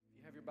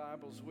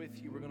Bibles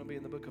with you, we're going to be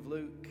in the book of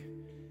Luke,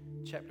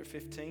 chapter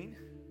 15.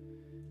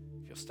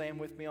 If you'll stand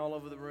with me all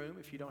over the room.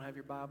 If you don't have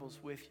your Bibles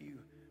with you,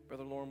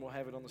 Brother Lauren will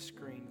have it on the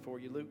screen for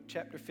you. Luke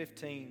chapter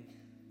 15,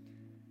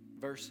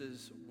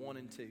 verses 1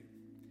 and 2.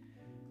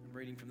 I'm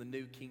reading from the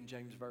New King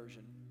James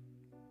Version.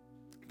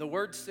 The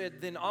word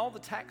said, "Then all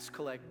the tax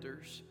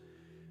collectors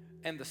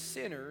and the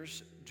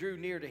sinners drew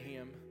near to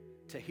him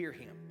to hear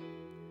him.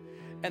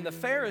 And the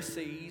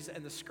Pharisees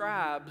and the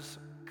scribes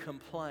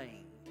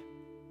complained,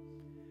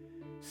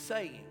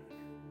 saying,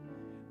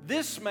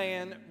 'This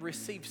man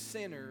receives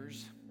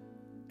sinners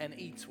and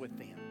eats with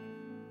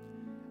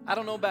them.'" I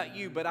don't know about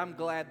you, but I'm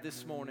glad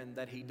this morning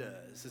that he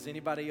does. Is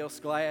anybody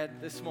else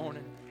glad this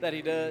morning that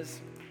he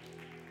does?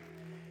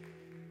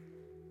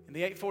 In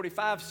the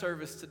 845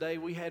 service today,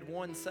 we had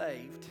one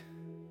saved.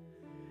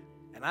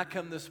 And I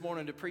come this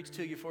morning to preach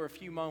to you for a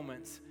few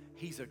moments.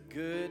 He's a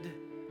good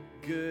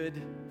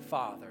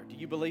Father. Do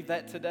you believe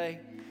that today?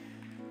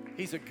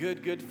 He's a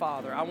good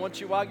Father. I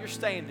want you, while you're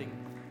standing,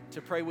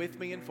 to pray with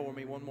me and for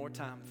me one more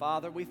time.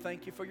 Father, we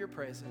thank you for your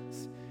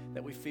presence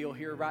that we feel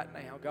here right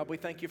now. God, we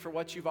thank you for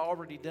what you've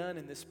already done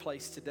in this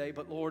place today.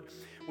 But Lord,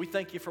 we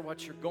thank you for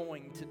what you're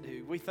going to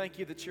do. We thank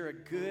you that you're a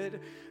good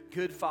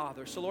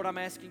Father. So Lord, I'm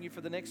asking you for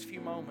the next few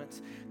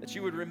moments that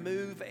you would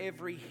remove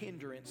every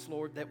hindrance,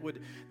 Lord, that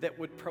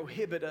would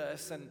prohibit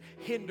us and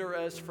hinder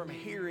us from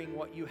hearing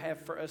what you have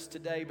for us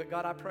today. But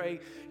God, I pray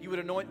you would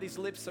anoint these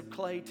lips of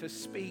clay to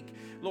speak,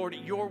 Lord,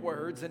 your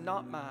words and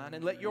not mine.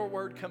 And let your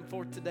word come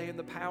forth today in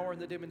the power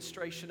and the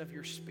demonstration of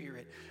your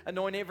Spirit.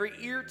 Anoint every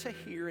ear to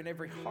hear and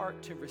every heart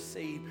to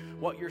receive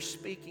what you're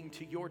speaking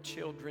to your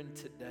children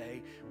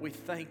today. We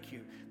thank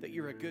you that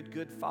you're a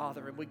good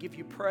Father. And we give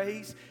you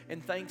praise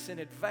and thanks in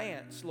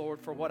advance,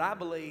 Lord, for what I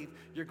believe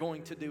you're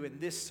going to do in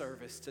this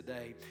service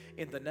today.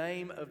 In the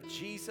name of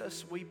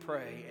Jesus, we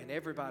pray. And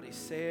everybody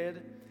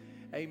said,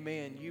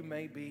 amen. You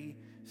may be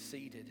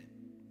seated.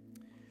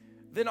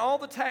 Then all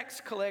the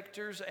tax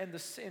collectors and the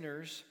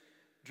sinners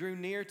drew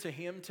near to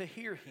him to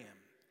hear him.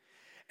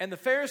 And the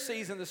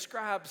Pharisees and the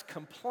scribes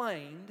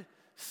complained,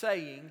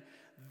 saying,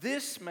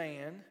 "This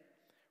man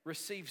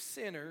receives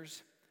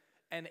sinners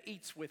and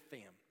eats with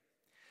them."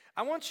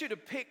 I want you to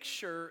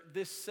picture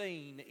this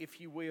scene, if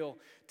you will,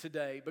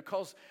 today,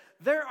 because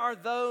there are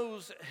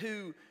those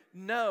who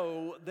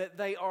know that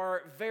they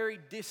are very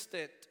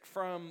distant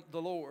from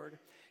the Lord,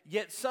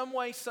 yet some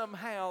way,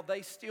 somehow,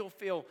 they still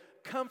feel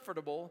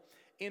comfortable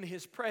in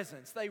his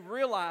presence. They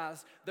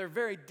realize they're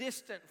very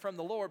distant from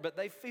the Lord, but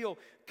they feel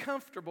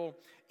comfortable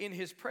in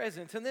his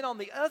presence. And then on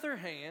the other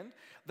hand,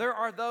 there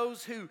are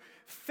those who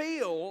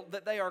feel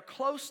that they are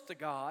close to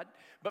God,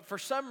 but for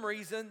some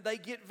reason they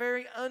get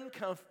very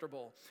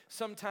uncomfortable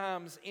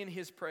sometimes in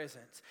his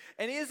presence.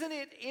 And isn't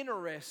it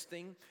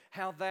interesting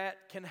how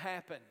that can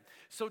happen?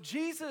 So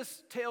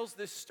Jesus tells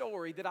this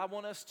story that I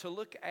want us to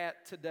look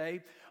at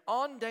today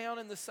on down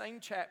in the same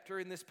chapter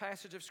in this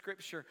passage of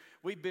Scripture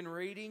we've been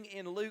reading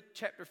in Luke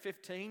chapter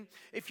 15.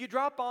 If you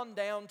drop on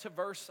down to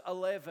verse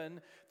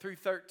 11 through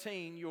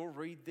 13, you'll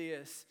read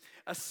this.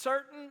 "A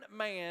certain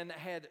man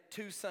had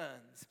 2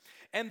 sons,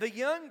 and the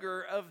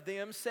younger of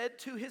them said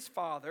to his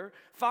father,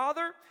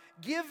 'Father,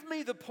 give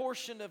me the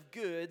portion of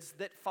goods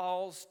that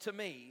falls to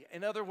me.'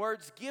 In other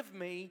words, give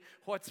me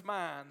what's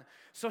mine.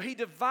 So he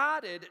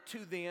divided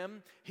to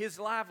them his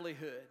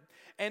livelihood.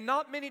 And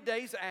not many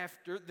days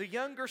after, the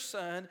younger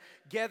son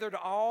gathered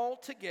all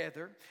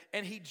together,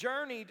 and he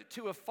journeyed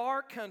to a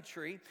far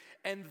country,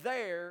 and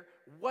there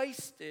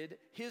wasted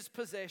his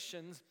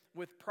possessions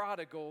with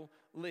prodigal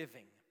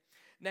living."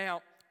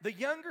 Now, the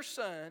younger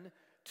son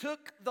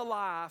took the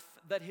life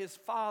that his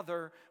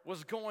father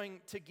was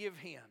going to give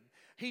him.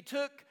 He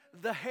took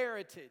the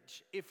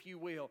heritage, if you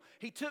will.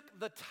 He took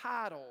the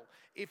title,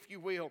 if you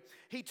will.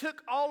 He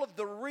took all of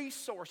the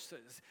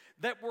resources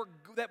that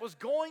was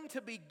going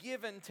to be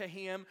given to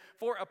him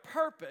for a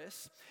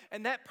purpose,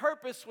 and that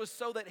purpose was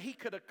so that he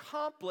could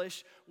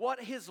accomplish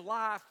what his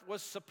life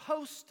was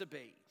supposed to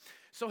be.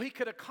 So he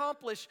could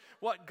accomplish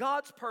what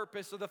God's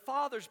purpose or the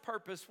Father's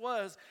purpose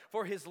was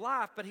for his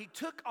life. But he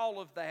took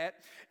all of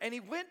that and he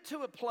went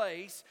to a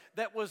place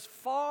that was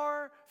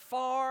far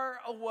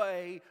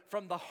away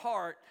from the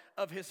heart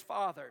of his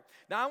father.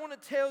 Now I want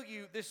to tell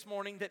you this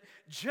morning that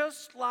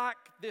just like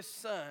this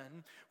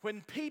son,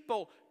 when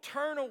people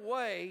turn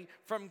away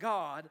from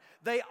God,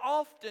 they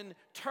often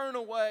turn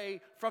away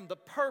from the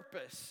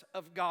purpose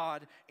of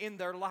God in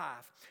their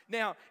life.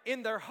 Now,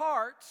 in their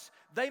hearts,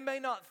 they may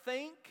not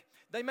think,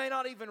 they may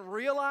not even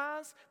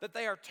realize that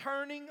they are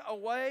turning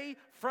away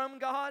from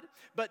God,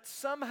 but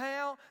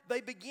somehow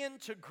they begin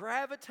to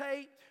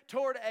gravitate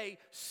toward a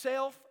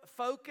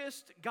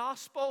self-focused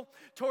gospel,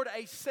 toward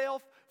a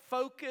self-focused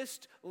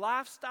focused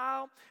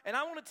lifestyle. And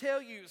I want to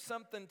tell you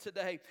something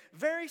today.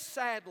 Very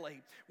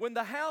sadly, when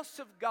the house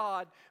of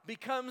God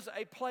becomes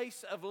a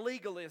place of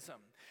legalism,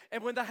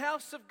 and when the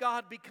house of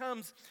God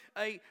becomes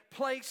a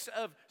place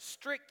of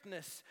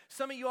strictness,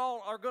 some of you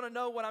all are going to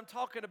know what I'm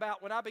talking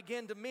about when I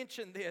begin to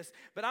mention this.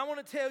 But I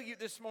want to tell you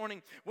this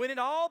morning, when it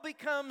all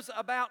becomes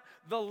about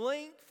the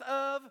length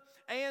of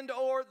and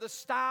or the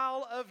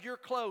style of your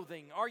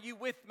clothing, are you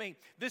with me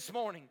this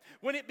morning?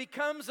 When it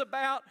becomes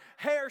about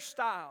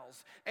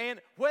hairstyles and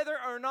whether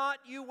or not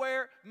you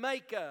wear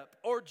makeup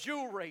or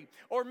jewelry,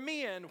 or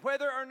men,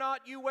 whether or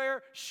not you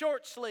wear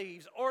short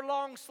sleeves or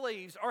long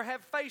sleeves or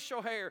have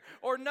facial hair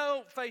or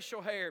no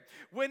facial hair,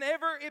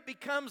 whenever it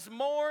becomes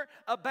more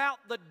about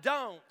the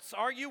don'ts,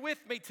 are you with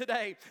me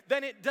today,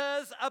 than it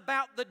does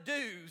about the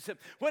do's,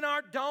 when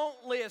our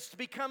don't list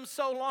becomes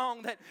so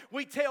long that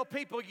we tell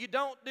people you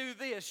don't do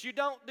this, you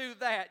don't do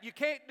that, you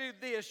can't do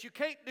this, you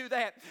can't do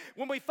that,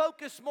 when we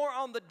focus more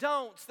on the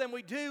don'ts than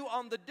we do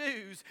on the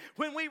do's,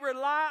 when we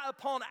rely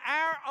upon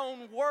our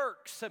own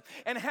works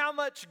and how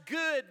much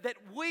good that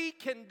we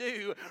can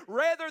do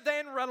rather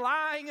than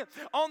relying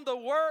on the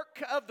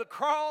work of the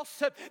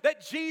cross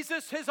that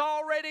Jesus has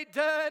already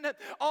done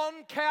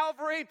on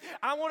Calvary,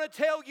 I want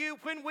to tell you,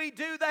 when we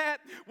do that,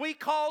 we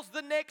cause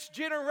the next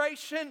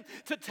generation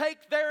to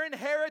take their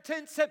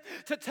inheritance,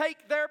 to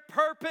take their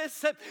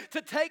purpose,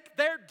 to take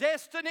their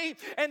destiny,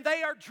 and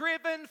they are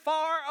driven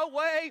far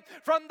away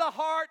from the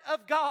heart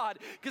of God.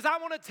 Because I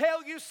want to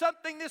tell you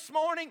something this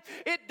morning.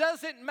 It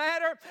doesn't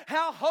matter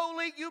how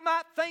holy you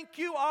might think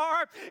you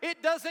are.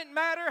 It doesn't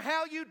matter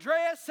how you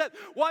dress,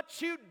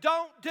 what you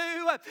don't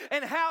do,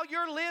 and how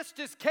your list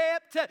is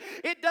kept.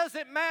 It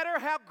doesn't matter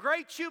how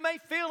great you may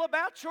feel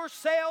about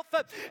yourself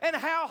and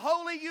how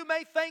holy you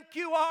may think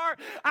you are.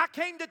 I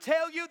came to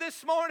tell you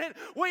this morning,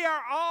 we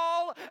are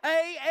all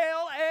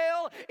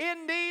ALL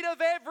in need of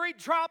every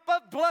drop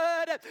of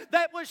blood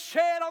that was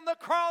shed on the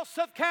cross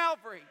of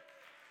Calvary.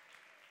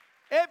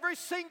 Every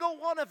single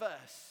one of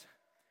us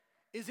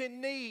is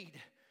in need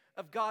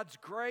of God's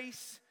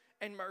grace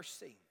and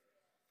mercy.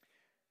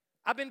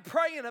 I've been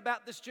praying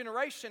about this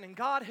generation, and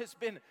God has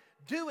been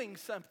doing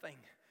something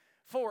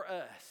for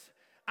us.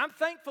 I'm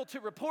thankful to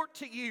report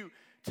to you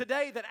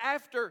today that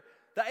after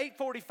the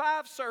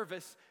 8:45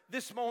 service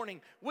this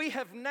morning, we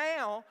have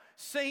now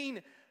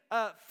seen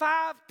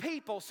 5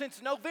 people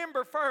since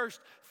November 1st,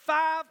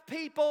 5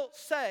 people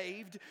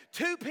saved,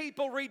 2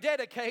 people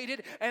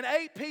rededicated, and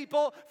 8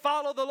 people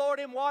follow the Lord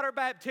in water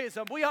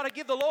baptism. We ought to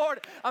give the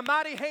Lord a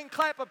mighty hand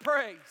clap of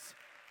praise.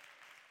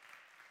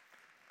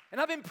 And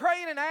I've been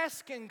praying and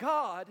asking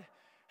God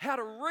how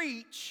to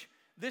reach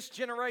this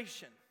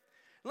generation.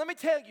 Let me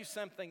tell you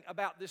something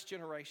about this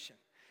generation.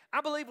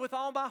 I believe with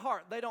all my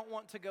heart they don't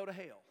want to go to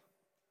hell.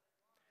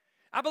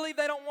 I believe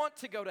they don't want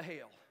to go to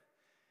hell.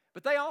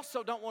 But they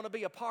also don't want to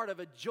be a part of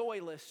a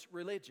joyless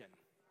religion.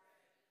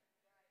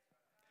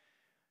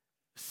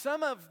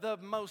 Some of the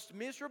most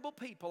miserable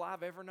people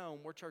I've ever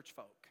known were church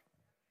folk.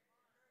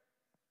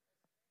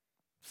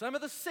 Some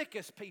of the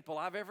sickest people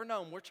I've ever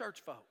known were church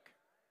folk.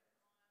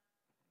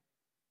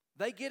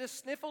 They get a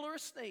sniffle or a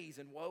sneeze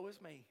and woe is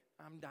me,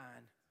 I'm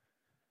dying.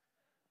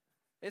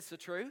 It's the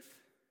truth.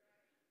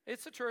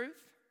 It's the truth.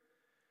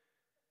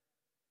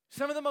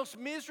 Some of the most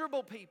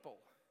miserable people,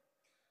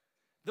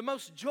 the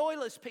most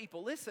joyless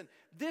people. Listen,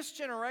 this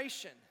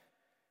generation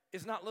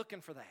is not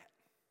looking for that.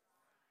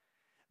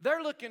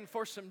 They're looking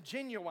for some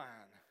genuine,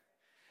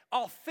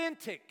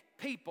 authentic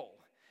people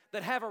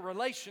that have a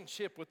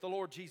relationship with the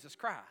Lord Jesus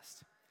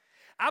Christ.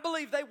 I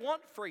believe they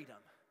want freedom.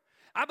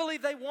 I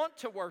believe they want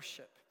to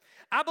worship.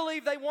 I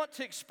believe they want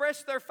to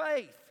express their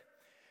faith.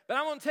 But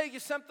I want to tell you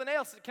something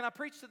else. Can I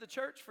preach to the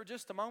church for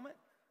just a moment?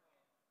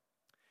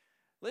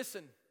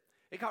 Listen,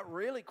 it got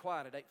really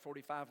quiet at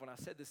 8:45 when I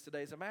said this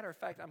today. As a matter of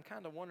fact, I'm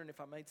kind of wondering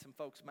if I made some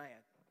folks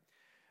mad.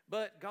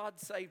 But God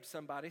saved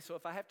somebody, so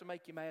if I have to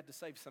make you mad to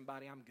save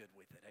somebody, I'm good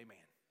with it. Amen.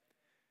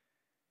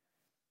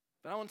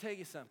 But I want to tell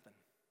you something.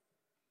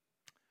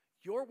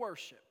 Your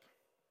worship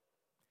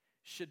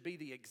should be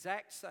the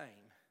exact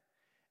same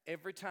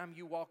every time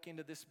you walk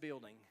into this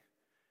building,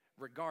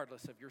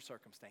 regardless of your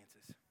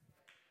circumstances.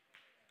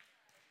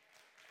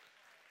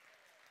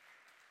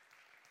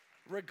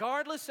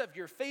 Regardless of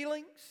your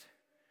feelings,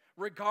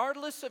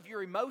 regardless of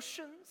your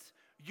emotions,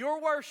 your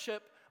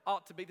worship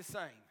ought to be the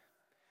same.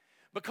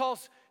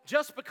 Because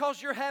just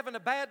because you're having a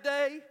bad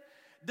day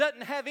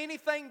doesn't have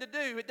anything to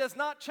do, it does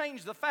not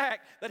change the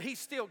fact that He's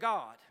still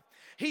God.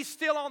 He's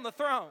still on the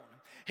throne.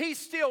 He's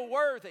still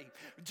worthy.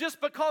 Just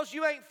because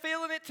you ain't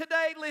feeling it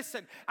today,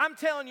 listen, I'm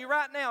telling you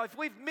right now, if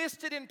we've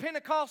missed it in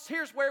Pentecost,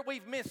 here's where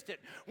we've missed it.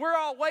 We're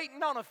all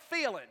waiting on a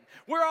feeling.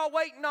 We're all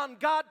waiting on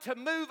God to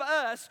move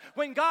us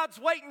when God's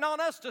waiting on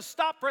us to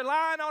stop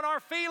relying on our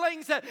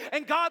feelings,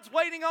 and God's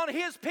waiting on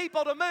His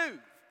people to move.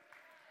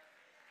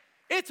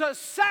 It's a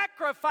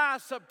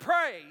sacrifice of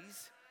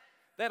praise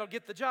that'll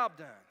get the job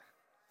done.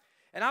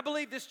 And I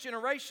believe this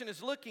generation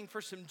is looking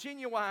for some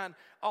genuine,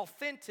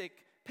 authentic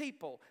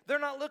people. They're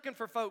not looking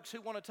for folks who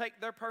want to take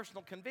their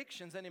personal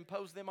convictions and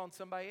impose them on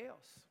somebody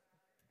else.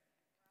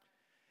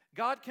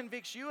 God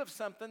convicts you of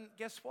something,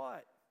 guess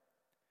what?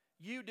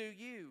 You do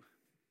you.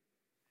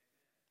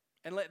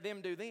 And let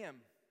them do them.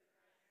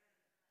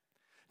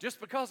 Just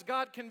because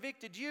God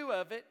convicted you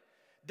of it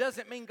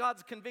doesn't mean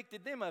God's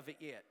convicted them of it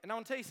yet. And I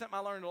want to tell you something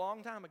I learned a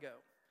long time ago.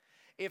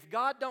 If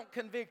God don't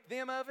convict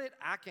them of it,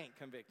 I can't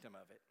convict them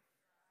of it.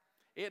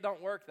 It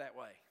don't work that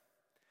way.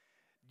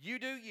 You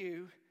do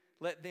you,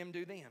 let them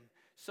do them.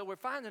 So we're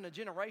finding a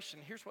generation,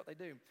 here's what they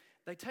do.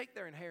 They take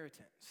their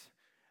inheritance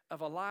of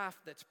a life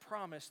that's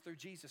promised through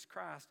Jesus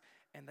Christ,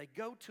 and they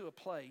go to a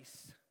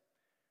place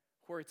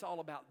where it's all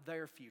about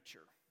their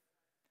future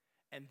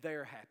and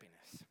their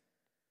happiness.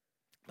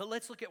 But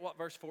let's look at what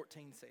verse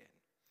 14 said.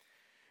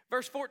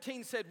 Verse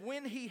 14 said,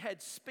 when he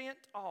had spent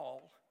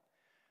all,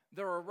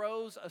 there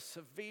arose a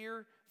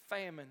severe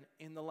famine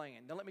in the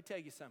land. Now let me tell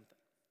you something.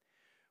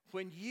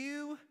 When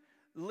you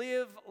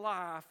live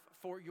life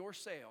for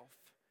yourself,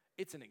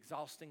 it's an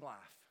exhausting life.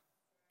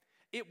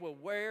 It will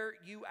wear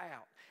you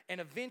out. And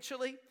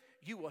eventually,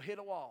 you will hit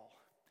a wall.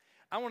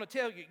 I want to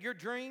tell you, your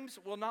dreams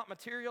will not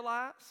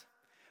materialize.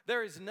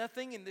 There is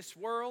nothing in this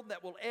world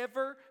that will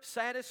ever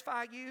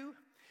satisfy you.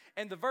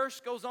 And the verse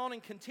goes on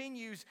and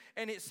continues,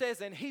 and it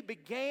says, and he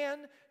began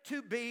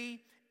to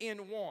be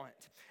in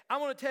want. I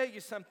want to tell you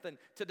something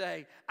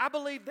today. I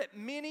believe that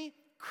many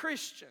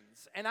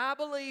Christians, and I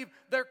believe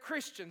they're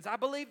Christians, I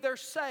believe they're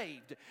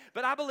saved,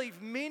 but I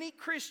believe many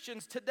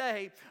Christians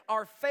today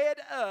are fed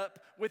up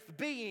with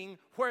being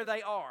where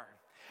they are.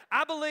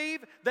 I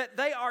believe that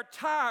they are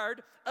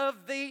tired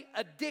of the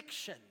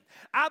addiction.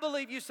 I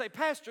believe you say,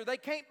 Pastor, they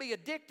can't be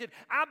addicted.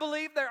 I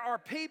believe there are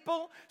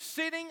people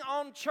sitting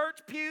on church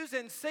pews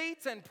and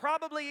seats and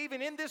probably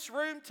even in this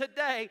room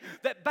today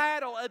that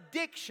battle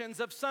addictions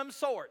of some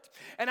sort.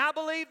 And I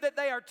believe that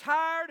they are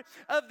tired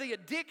of the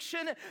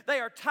addiction.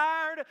 They are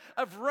tired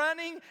of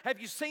running.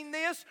 Have you seen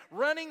this?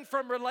 Running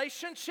from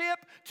relationship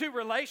to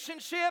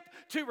relationship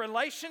to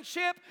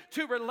relationship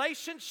to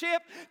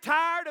relationship.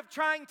 Tired of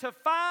trying to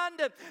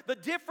find the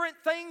different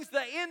things,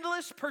 the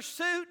endless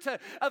pursuit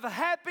of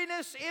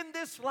happiness in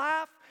this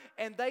life,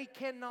 and they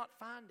cannot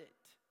find it.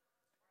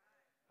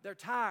 They're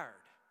tired.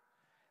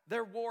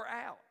 They're wore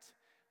out.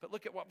 But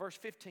look at what verse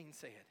 15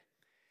 said.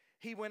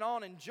 He went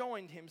on and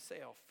joined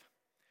himself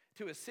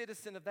to a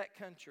citizen of that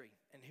country.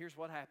 And here's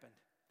what happened.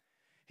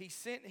 He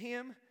sent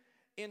him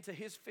into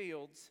his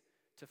fields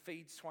to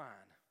feed swine.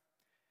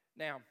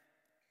 Now,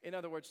 in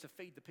other words, to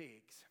feed the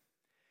pigs.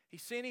 He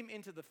sent him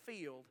into the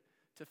field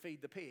to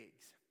feed the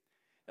pigs.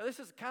 Now,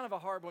 this is kind of a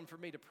hard one for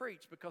me to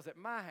preach because at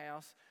my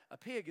house, a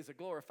pig is a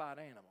glorified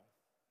animal.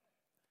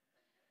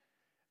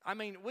 I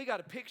mean, we got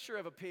a picture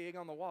of a pig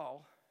on the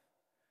wall.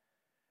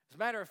 As a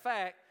matter of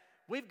fact,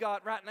 we've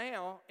got right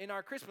now in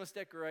our Christmas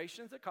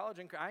decorations, the college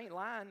and I ain't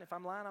lying. If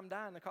I'm lying, I'm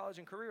dying. The college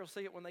and career will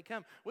see it when they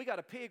come. We got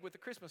a pig with a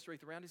Christmas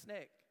wreath around his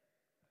neck.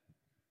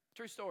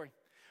 True story.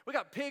 We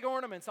got pig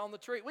ornaments on the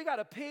tree. We got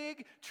a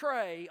pig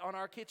tray on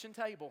our kitchen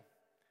table.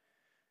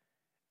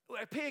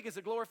 A pig is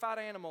a glorified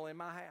animal in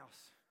my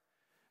house.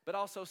 But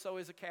also so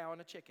is a cow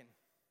and a chicken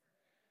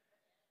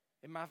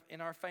in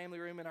our family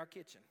room in our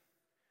kitchen.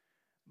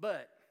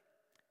 But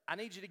I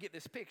need you to get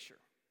this picture.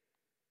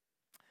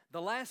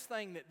 The last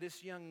thing that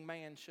this young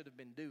man should have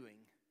been doing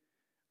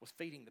was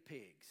feeding the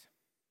pigs.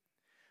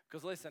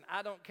 Because listen,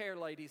 I don't care,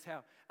 ladies,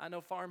 how I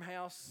know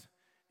Farmhouse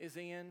is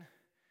in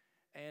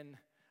and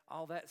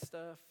all that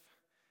stuff.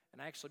 And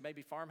actually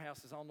maybe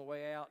Farmhouse is on the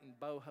way out and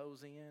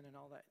Boho's in and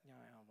all that. You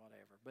know,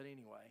 whatever. But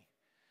anyway,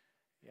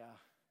 yeah.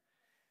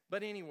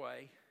 But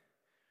anyway,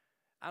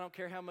 I don't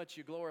care how much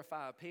you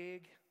glorify a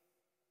pig.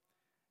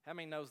 How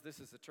many knows this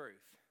is the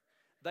truth?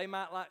 They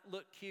might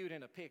look cute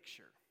in a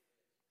picture.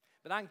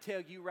 But I can tell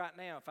you right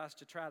now, if I was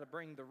to try to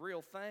bring the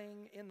real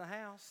thing in the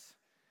house,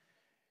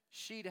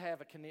 she'd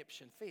have a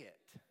conniption fit.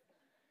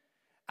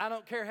 I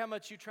don't care how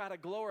much you try to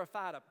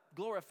glorify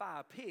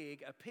a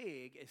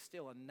pig is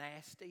still a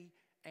nasty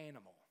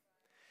animal.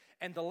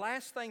 And the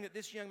last thing that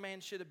this young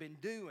man should have been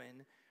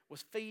doing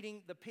was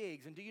feeding the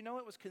pigs. And do you know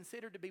it was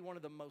considered to be one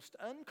of the most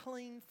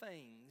unclean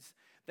things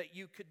that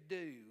you could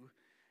do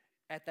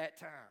at that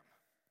time?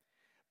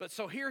 But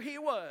so here he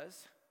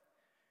was,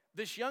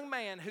 this young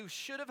man who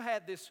should have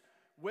had this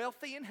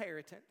wealthy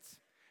inheritance,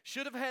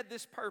 should have had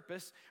this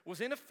purpose, was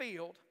in a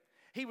field.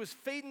 He was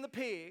feeding the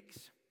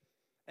pigs.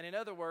 And in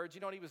other words, you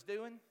know what he was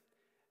doing?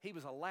 He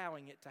was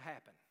allowing it to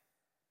happen.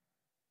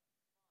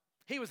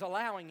 He was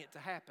allowing it to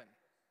happen.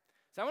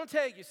 So I want to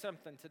tell you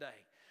something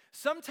today.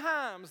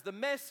 Sometimes the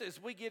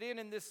messes we get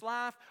in this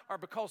life are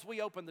because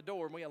we opened the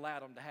door and we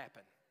allowed them to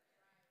happen.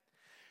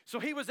 So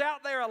he was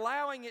out there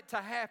allowing it to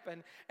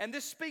happen, and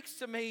this speaks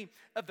to me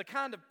of the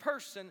kind of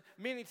person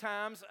many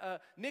times.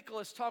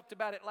 Nicholas talked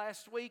about it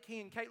last week. He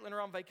and Caitlin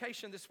are on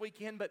vacation this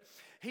weekend, but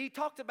he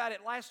talked about it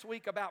last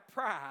week about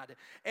pride.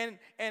 And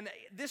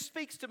this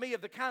speaks to me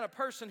of the kind of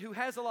person who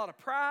has a lot of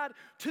pride,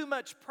 too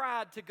much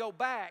pride to go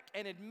back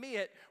and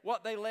admit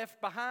what they left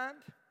behind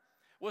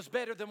was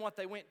better than what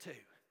they went to.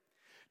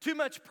 Too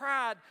much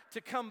pride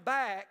to come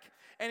back.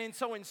 And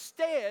so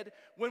instead,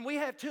 when we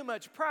have too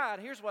much pride,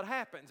 here's what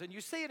happens. And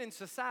you see it in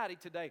society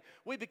today.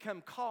 We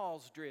become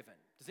cause-driven.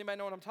 Does anybody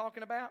know what I'm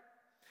talking about?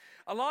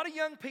 A lot of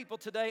young people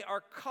today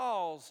are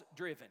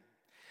cause-driven.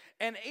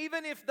 And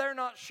even if they're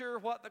not sure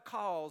what the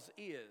cause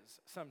is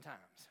sometimes,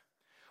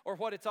 or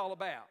what it's all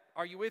about.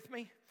 Are you with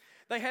me?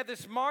 They have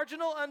this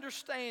marginal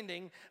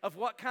understanding of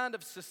what kind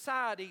of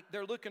society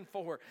they're looking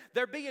for.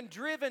 They're being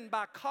driven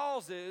by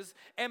causes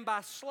and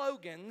by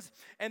slogans.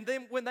 And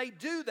then when they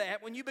do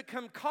that, when you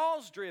become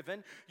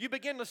cause-driven, you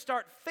begin to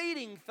start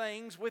feeding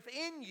things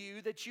within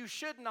you that you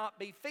should not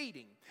be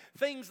feeding.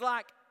 Things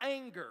like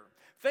anger,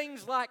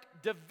 things like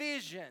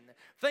division,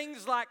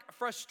 things like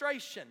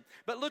frustration.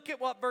 But look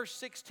at what verse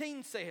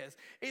 16 says.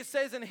 It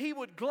says, and he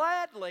would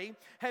gladly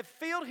have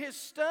filled his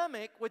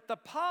stomach with the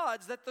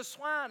pods that the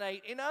swine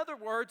ate. In other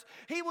words,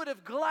 he would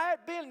have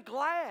been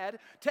glad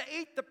to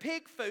eat the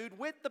pig food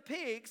with the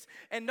pigs,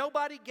 and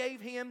nobody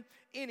gave him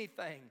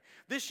anything.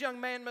 This young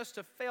man must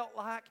have felt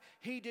like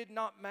he did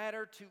not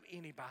matter to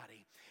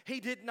anybody.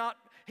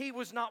 He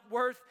was not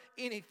worth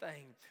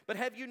anything. But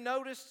have you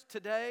noticed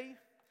today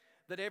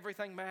that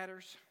everything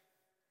matters?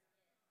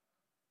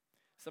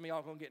 Some of y'all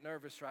are going to get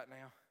nervous right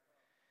now.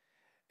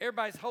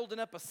 Everybody's holding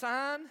up a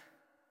sign,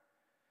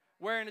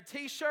 wearing a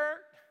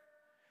t-shirt,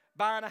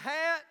 buying a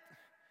hat,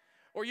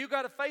 or you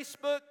got a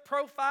Facebook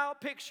profile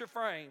picture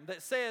frame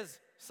that says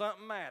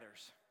something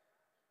matters.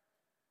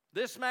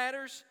 This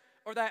matters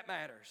or that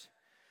matters.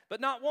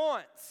 But not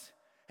once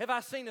have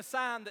I seen a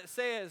sign that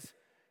says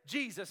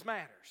Jesus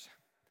matters.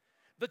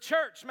 The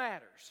church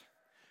matters.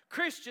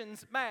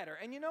 Christians matter.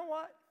 And you know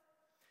what?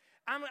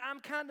 I'm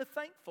kind of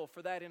thankful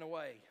for that in a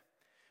way.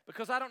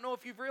 Because I don't know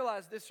if you've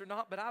realized this or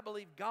not, but I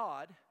believe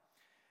God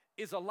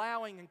is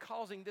allowing and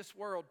causing this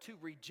world to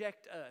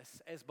reject us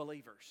as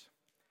believers.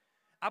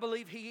 I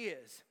believe He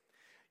is.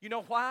 You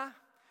know why?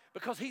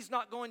 Because He's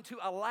not going to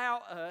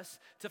allow us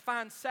to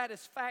find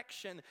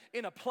satisfaction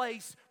in a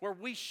place where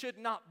we should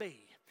not be.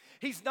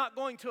 He's not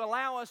going to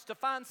allow us to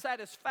find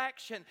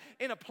satisfaction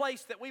in a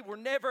place that we were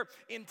never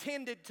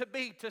intended to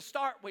be to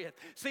start with.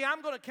 See,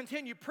 I'm going to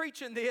continue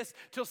preaching this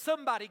till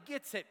somebody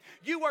gets it.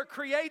 You were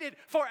created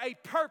for a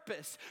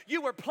purpose.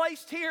 You were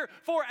placed here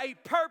for a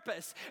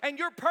purpose. And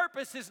your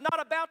purpose is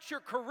not about your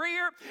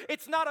career.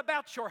 It's not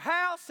about your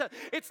house.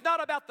 It's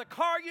not about the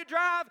car you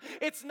drive.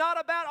 It's not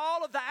about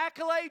all of the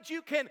accolades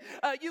you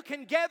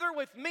can gather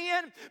with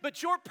men.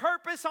 But your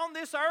purpose on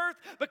this earth,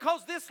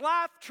 because this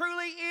life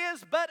truly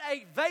is but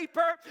a vapor.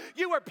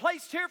 You were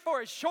placed here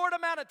for a short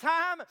amount of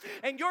time,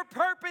 and your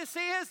purpose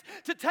is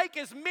to take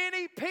as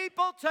many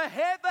people to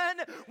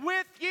heaven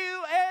with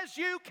you as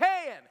you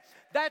can.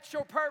 That's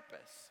your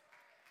purpose.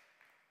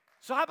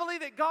 So I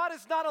believe that God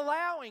is not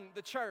allowing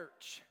the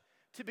church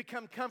to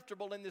become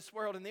comfortable in this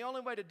world, and the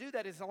only way to do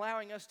that is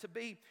allowing us to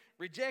be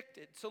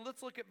rejected. So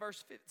let's look at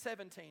verse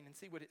 17 and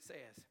see what it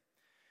says.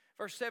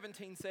 Verse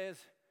 17 says,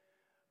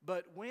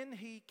 but when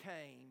he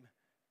came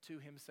to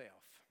himself.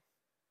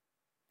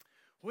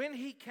 When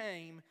he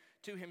came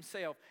to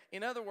himself.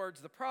 In other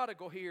words, the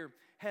prodigal here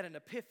had an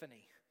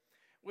epiphany,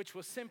 which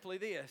was simply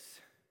this.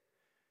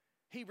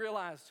 He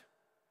realized,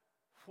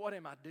 what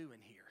am I doing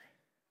here?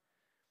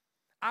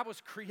 I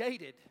was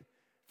created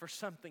for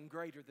something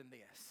greater than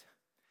this.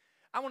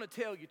 I want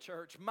to tell you,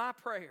 church, my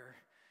prayer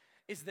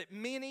is that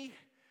many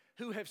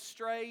who have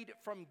strayed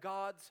from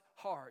God's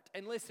heart,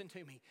 and listen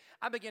to me,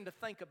 I began to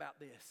think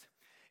about this.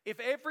 If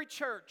every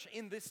church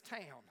in this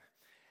town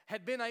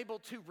had been able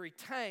to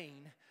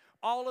retain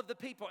all of the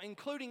people,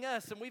 including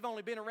us, and we've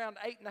only been around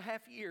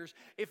 8.5 years,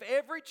 if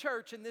every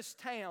church in this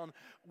town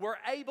were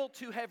able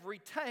to have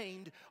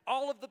retained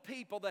all of the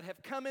people that have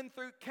come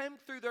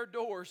through their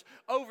doors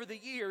over the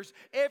years,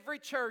 every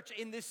church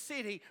in this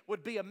city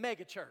would be a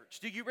mega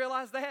church. Do you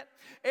realize that?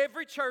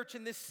 Every church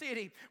in this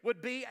city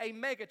would be a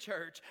mega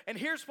church. And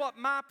here's what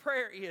my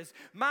prayer is.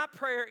 My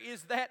prayer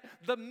is that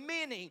the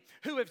many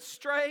who have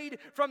strayed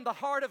from the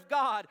heart of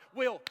God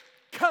will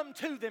come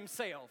to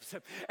themselves.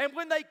 And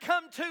when they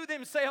come to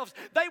themselves,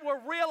 they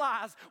will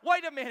realize,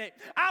 wait a minute,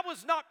 I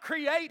was not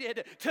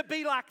created to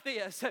be like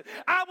this.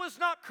 I was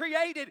not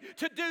created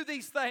to do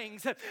these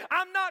things.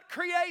 I'm not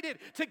created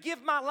to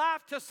give my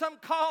life to some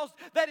cause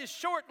that is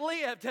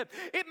short-lived.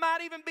 It might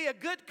even be a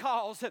good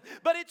cause,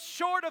 but it's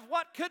short of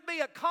what could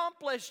be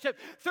accomplished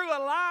through a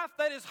life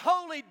that is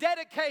wholly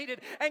dedicated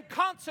and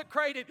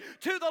consecrated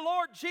to the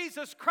Lord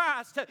Jesus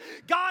Christ.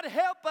 God,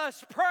 help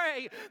us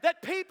pray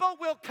that people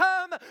will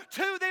come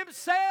to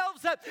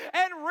themselves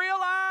and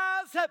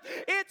realize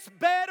it's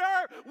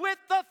better with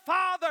the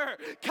Father.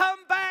 Come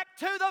back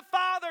to the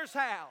Father's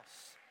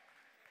house.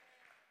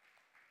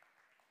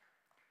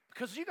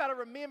 Because you got to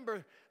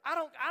remember, I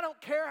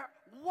don't care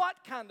what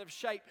kind of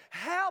shape,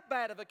 how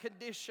bad of a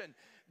condition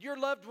your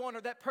loved one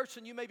or that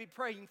person you may be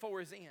praying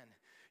for is in.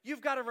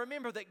 You've got to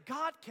remember that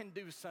God can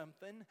do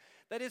something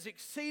that is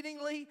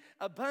exceedingly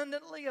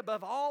abundantly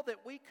above all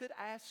that we could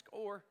ask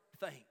or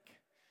think.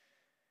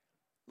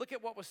 Look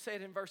at what was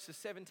said in verses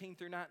 17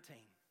 through 19.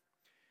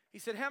 He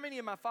said, how many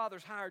of my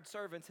father's hired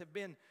servants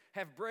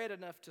have bread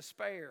enough to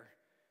spare,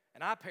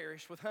 and I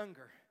perish with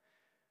hunger?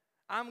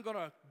 I'm going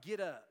to get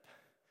up,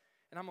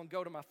 and I'm going to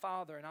go to my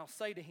father, and I'll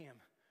say to him,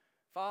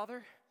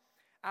 Father,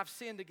 I've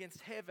sinned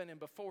against heaven and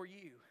before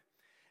you,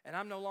 and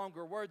I'm no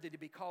longer worthy to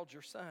be called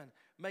your son.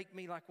 Make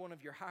me like one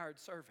of your hired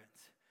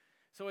servants.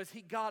 So as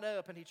he got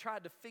up and he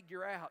tried to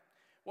figure out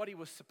what he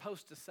was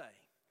supposed to say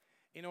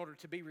in order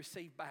to be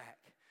received back,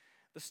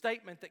 the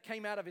statement that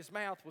came out of his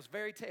mouth was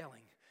very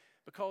telling,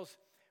 because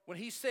when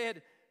he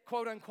said,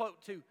 quote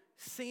unquote, to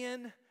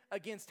sin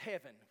against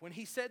heaven, when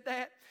he said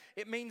that,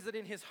 it means that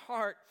in his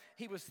heart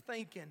he was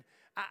thinking,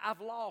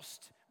 I've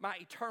lost my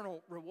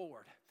eternal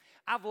reward.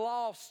 I've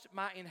lost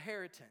my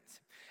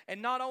inheritance.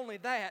 And not only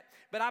that,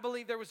 but I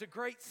believe there was a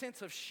great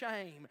sense of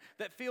shame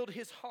that filled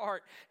his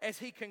heart as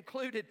he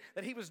concluded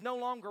that he was no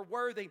longer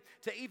worthy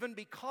to even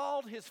be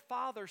called his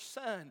father's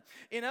son.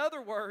 In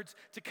other words,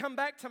 to come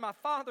back to my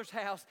father's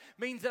house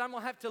means that I'm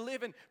going to have to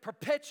live in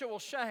perpetual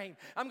shame.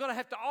 I'm going to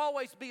have to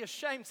always be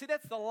ashamed. See,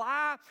 that's the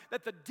lie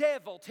that the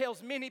devil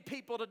tells many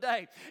people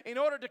today. In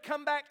order to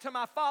come back to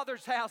my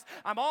father's house,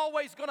 I'm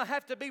always going to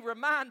have to be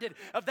reminded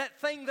of that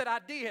thing that I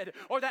did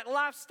or that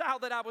lifestyle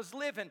that I was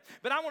living.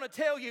 But I want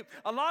to tell you,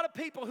 a lot of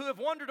people who have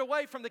wandered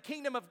away from the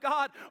kingdom of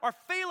God are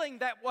feeling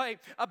that way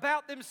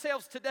about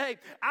themselves today.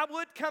 I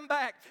would come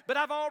back, but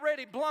I've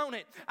already blown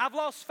it. I've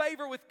lost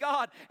favor with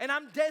God, and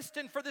I'm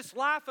destined for this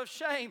life of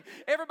shame.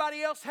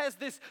 Everybody else has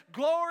this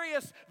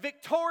glorious,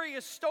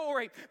 victorious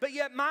story, but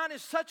yet mine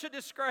is such a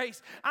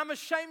disgrace. I'm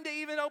ashamed to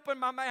even open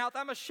my mouth.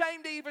 I'm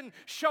ashamed to even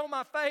show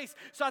my face.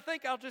 So I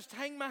think I'll just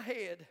hang my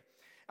head.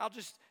 I'll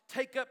just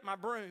take up my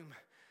broom,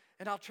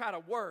 and I'll try to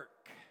work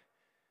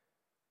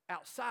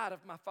outside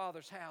of my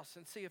father's house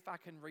and see if I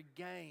can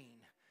regain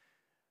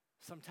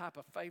some type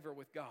of favor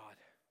with God.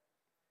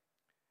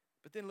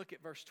 But then look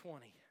at verse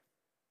 20.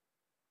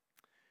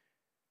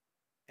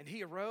 And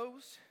he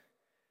arose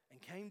and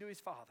came to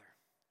his father.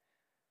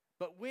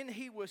 But when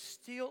he was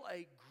still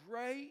a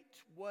great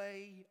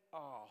way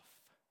off,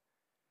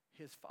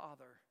 his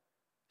father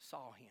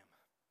saw him.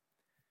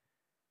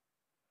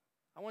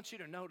 I want you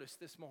to notice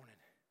this morning,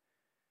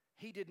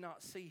 he did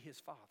not see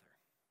his father,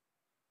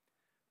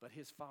 but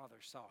his father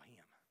saw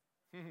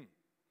him.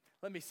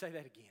 Let me say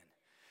that again.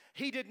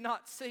 He did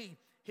not see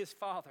his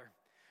father,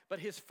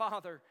 but his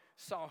father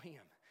saw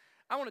him.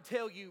 I want to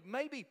tell you,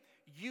 maybe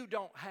you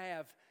don't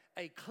have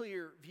a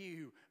clear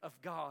view of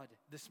God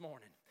this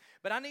morning,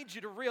 but I need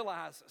you to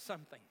realize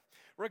something.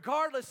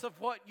 Regardless of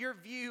what your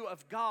view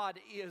of God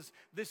is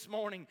this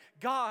morning,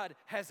 God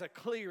has a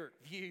clear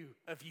view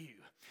of you.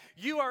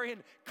 You are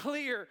in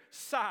clear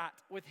sight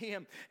with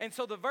Him. And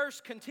so the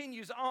verse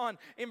continues on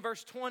in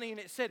verse 20, and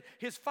it said,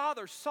 his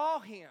father saw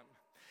him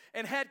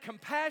and had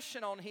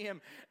compassion on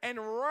him and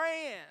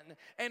ran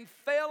and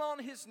fell on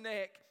his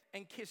neck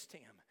and kissed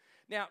him.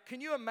 Now, can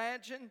you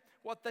imagine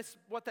what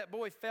that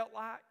boy felt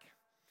like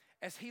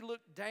as he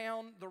looked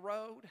down the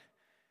road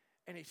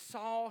and he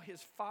saw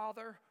his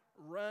father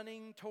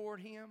running toward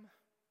him?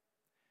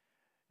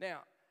 Now,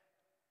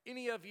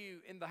 any of you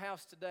in the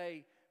house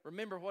today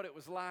remember what it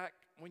was like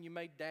when you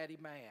made Daddy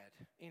mad?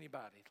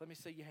 Anybody? Let me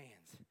see your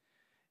hands.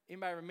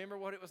 Anybody remember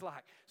what it was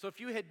like? So if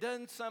you had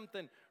done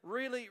something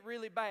really,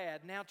 really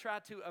bad, now try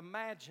to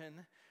imagine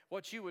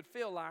what you would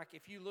feel like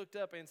if you looked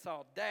up and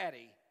saw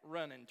Daddy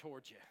running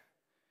towards you,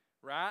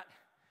 right?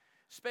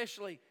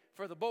 Especially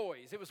for the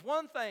boys. It was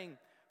one thing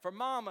for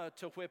Mama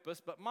to whip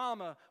us, but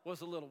Mama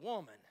was a little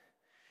woman.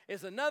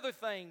 It's another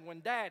thing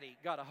when Daddy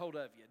got a hold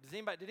of you.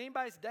 Did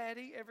anybody's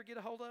daddy ever get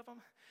a hold of them?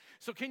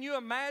 So can you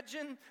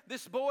imagine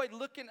this boy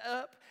looking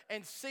up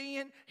and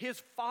seeing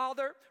his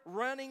father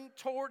running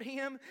toward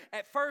him?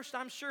 At first,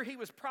 I'm sure he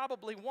was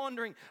probably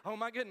wondering, oh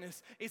my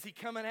goodness, is he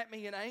coming at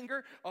me in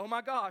anger? Oh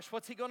my gosh,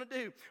 what's he going to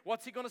do?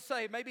 What's he going to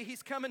say? Maybe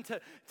he's coming to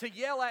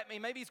yell at me.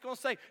 Maybe he's going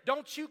to say,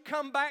 don't you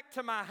come back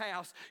to my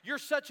house. You're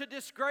such a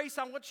disgrace.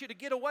 I want you to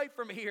get away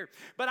from here.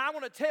 But I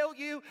want to tell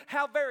you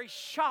how very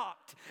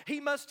shocked he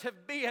must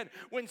have been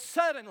when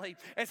suddenly,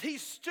 as he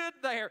stood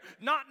there,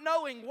 not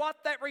knowing what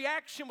that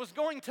reaction was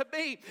going to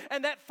be,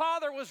 and that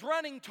father was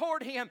running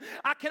toward him,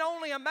 I can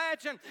only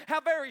imagine how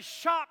very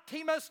shocked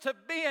he must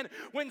have been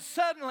when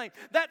suddenly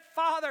that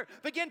father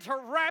began to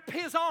wrap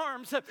his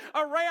arms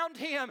around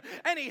him,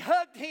 and he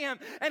hugged him,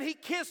 and he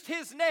kissed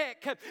his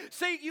neck.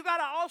 See, you got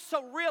to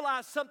also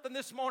realize something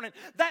this morning.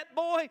 That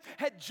boy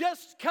had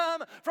just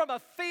come from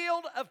a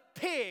field of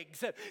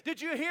pigs.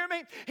 Did you hear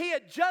me? He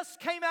had just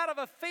came out of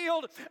a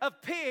field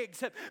of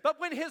pigs.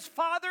 But when his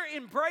father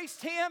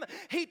embraced him,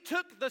 he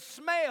took the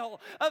smell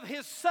of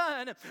his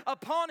son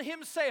upon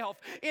himself.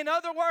 In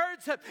other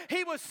words,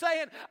 he was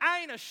saying, I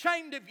ain't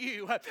ashamed of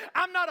you.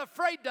 I'm not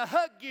afraid to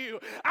hug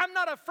you. I'm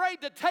not afraid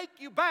to take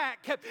you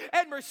back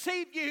and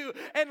receive you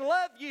and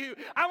love you.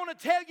 I want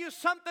to tell you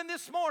something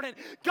this morning.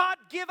 God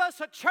give us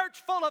a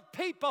church full of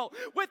people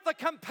with the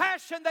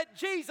compassion that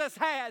Jesus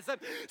has,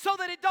 so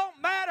that it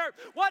don't matter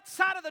what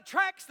side of the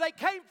tracks they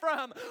came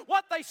from,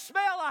 what they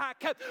smell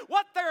like,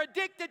 what they're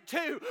addicted to.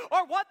 to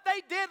or what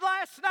they did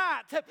last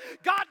night.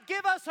 God,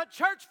 give us a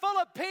church full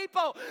of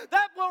people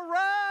that will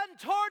run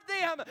toward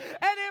them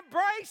and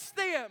embrace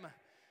them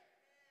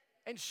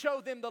and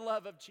show them the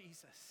love of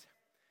Jesus.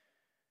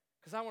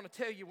 Because I want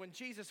to tell you, when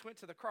Jesus went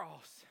to the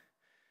cross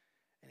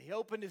and he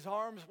opened his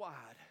arms wide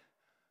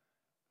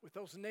with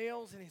those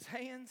nails in his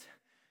hands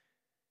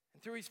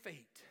and through his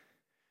feet,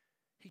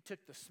 he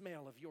took the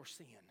smell of your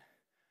sin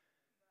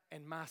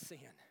and my sin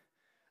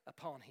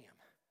upon him.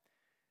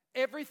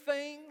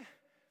 Everything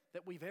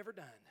that we've ever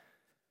done,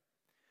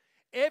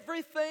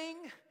 everything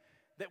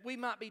that we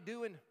might be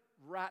doing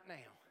right now,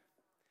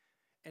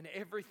 and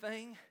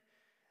everything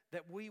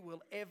that we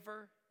will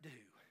ever do.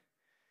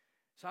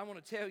 So I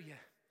want to tell you,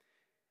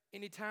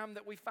 anytime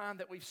that we find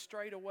that we've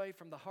strayed away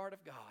from the heart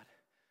of God,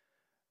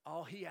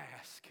 all he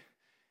asks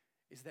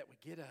is that we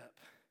get up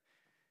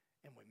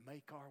and we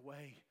make our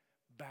way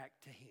back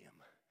to him,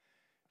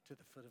 to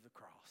the foot of the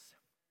cross.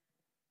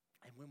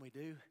 And when we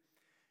do,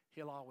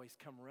 he'll always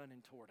come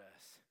running toward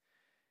us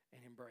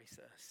and embrace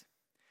us.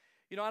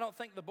 You know, I don't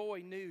think the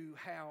boy knew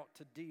how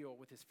to deal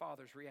with his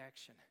father's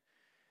reaction,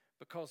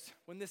 because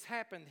when this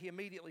happened, he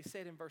immediately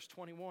said in verse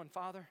 21,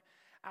 Father,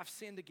 I've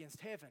sinned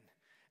against heaven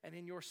and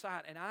in your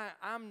sight, and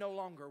I'm no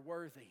longer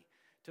worthy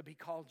to be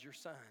called your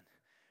son.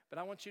 But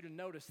I want you to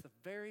notice the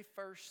very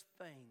first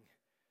thing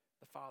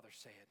the father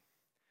said.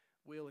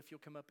 Will, if you'll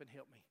come up and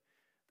help me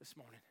this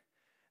morning.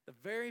 The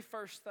very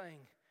first thing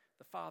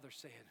the father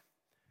said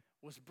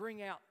was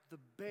bring out the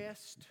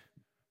best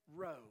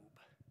robe.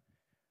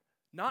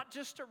 Not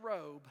just a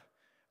robe,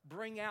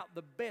 bring out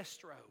the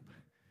best robe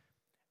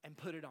and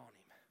put it on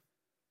him.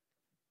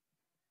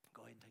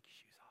 Go ahead and take your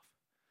shoes off.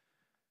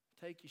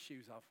 Take your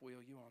shoes off,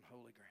 Will. You're on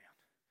holy ground.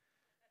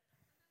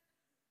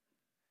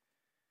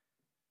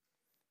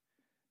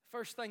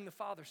 First thing the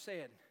father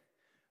said,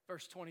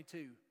 verse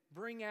 22,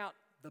 bring out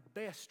the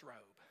best robe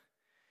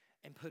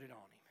and put it on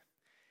him.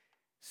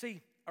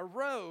 See, a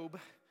robe,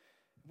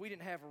 we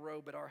didn't have a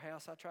robe at our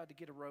house. I tried to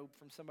get a robe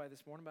from somebody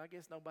this morning, but I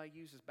guess nobody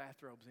uses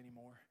bathrobes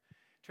anymore.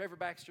 Trevor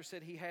Baxter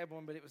said he had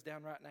one, but it was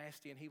downright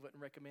nasty, and he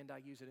wouldn't recommend I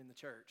use it in the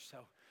church. So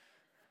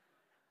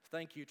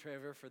thank you,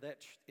 Trevor, for that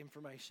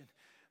information.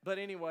 But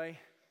anyway,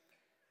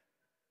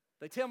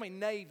 they tell me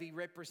navy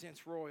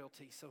represents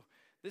royalty. So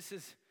this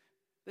is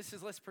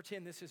let's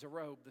pretend this is a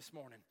robe this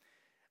morning.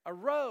 A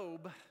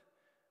robe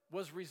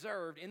was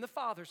reserved, in the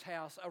Father's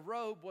house, a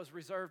robe was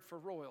reserved for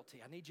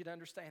royalty. I need you to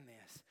understand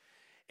this.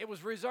 It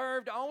was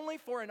reserved only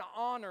for an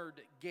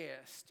honored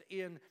guest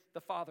in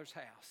the Father's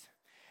house.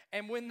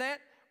 And when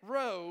that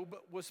robe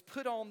was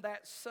put on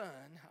that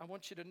son, I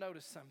want you to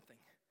notice something.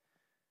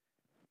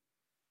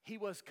 He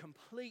was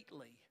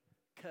completely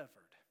covered.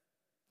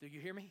 Do you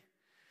hear me?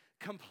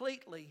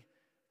 Completely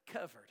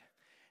covered.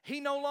 He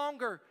no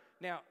longer,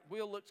 now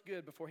Will looks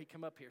good before he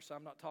come up here, so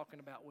I'm not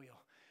talking about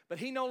Will. But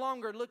he no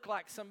longer looked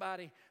like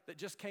somebody that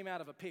just came out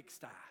of a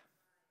pigsty.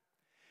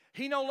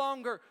 He no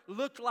longer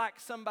looked like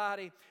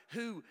somebody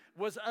who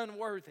was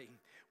unworthy.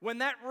 When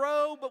that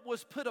robe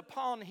was put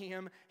upon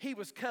him, he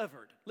was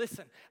covered.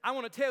 Listen, I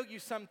want to tell you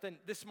something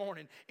this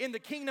morning. In the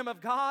kingdom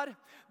of God,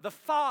 the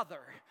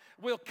Father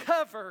will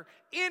cover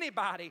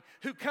anybody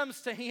who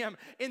comes to him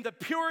in the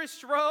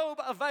purest robe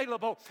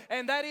available,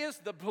 and that is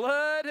the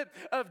blood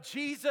of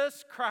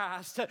Jesus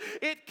Christ.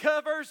 It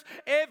covers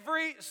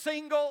every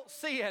single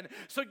sin.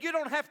 So you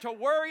don't have to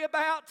worry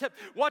about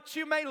what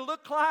you may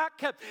look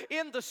like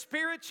in the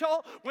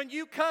spiritual. When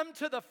you come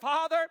to the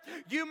Father,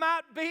 you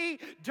might be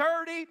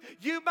dirty,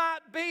 you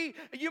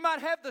might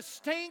have the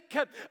stink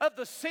of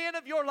the sin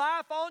of your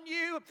life on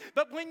you,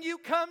 but when you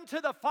come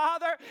to the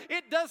Father,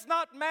 it does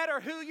not matter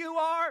who you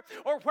are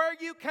or where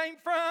you came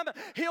from.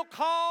 He'll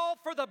call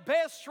for the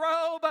best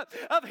robe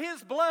of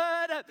his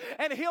blood,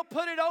 and he'll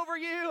put it over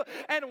you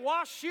and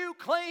wash you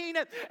clean.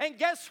 And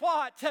guess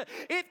what?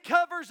 It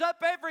covers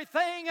up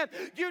everything.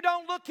 You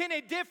don't look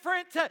any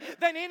different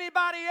than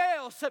anybody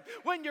else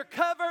when you're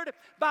covered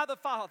by the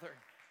Father.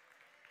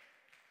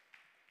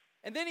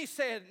 And then he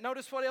said,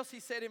 notice what else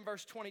he said in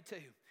verse 22.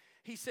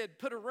 He said,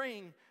 put a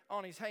ring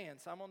on his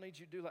hands. I'm going to need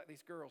you to do like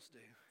these girls do.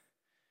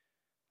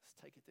 Let's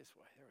take it this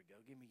way. There we go.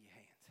 Give me your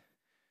hands.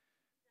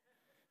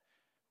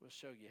 We'll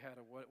show you how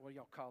to, what do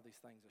y'all call these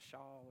things, a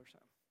shawl or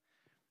something?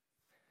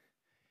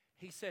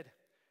 He said,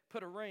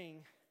 put a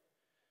ring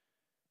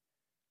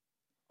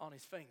on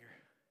his finger.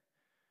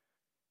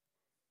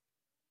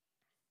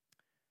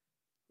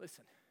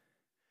 Listen,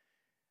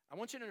 I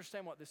want you to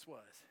understand what this was.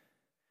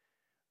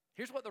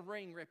 Here's what the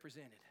ring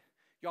represented.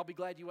 Y'all be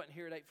glad you wasn't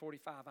here at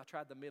 8:45. I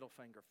tried the middle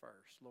finger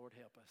first. Lord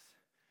help us.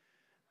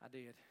 I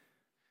did.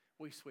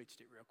 We switched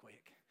it real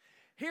quick.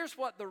 Here's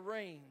what the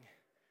ring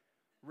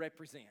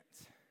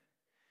represents.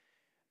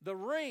 The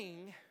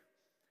ring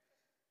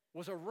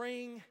was a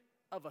ring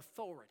of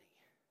authority.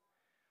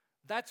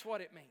 That's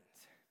what it means.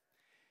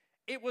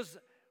 It was,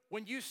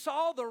 when you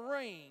saw the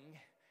ring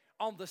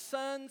on the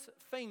son's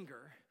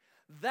finger,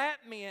 that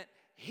meant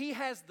he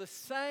has the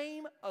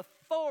same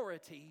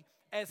authority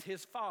as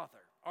his father.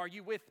 Are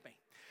you with me?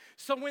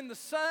 So when the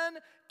son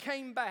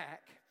came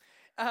back,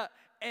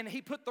 and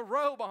he put the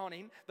robe on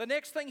him, the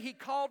next thing he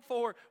called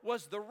for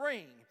was the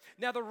ring.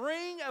 Now, the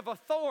ring of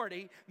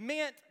authority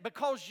meant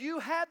because you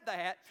had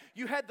that,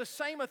 you had the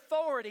same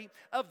authority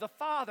of the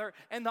Father,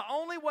 and the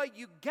only way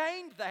you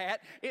gained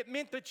that, it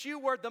meant that you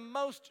were the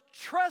most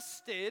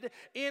trusted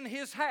in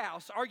his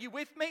house. Are you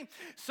with me?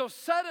 So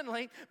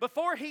suddenly,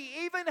 before he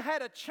even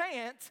had a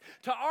chance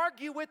to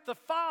argue with the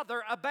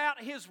Father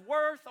about his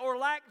worth or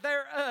lack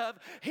thereof,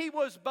 he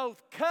was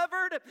both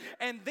covered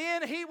and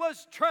then he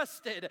was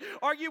trusted.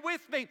 Are you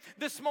with me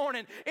this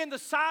morning? In the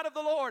sight of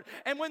the Lord.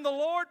 And when the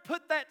Lord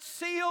put that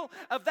seal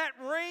of that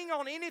ring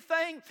on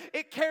anything,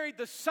 it carried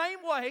the same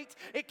weight,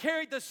 it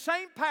carried the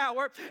same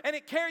power, and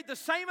it carried the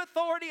same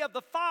authority of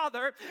the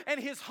Father and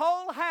his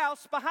whole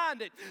house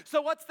behind it.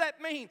 So what's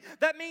that mean?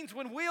 That means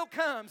when Will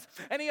comes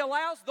and he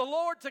allows the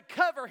Lord to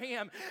cover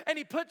him and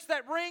he puts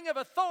that ring of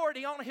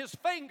authority on his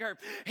finger,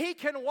 he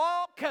can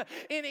walk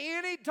in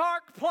any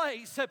dark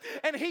place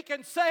and he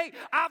can say,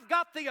 I've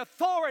got the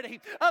authority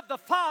of the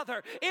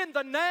Father in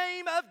the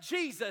name of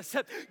Jesus.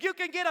 You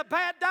can get a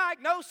bad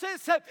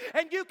diagnosis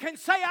and you can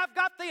say, I've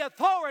got the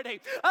authority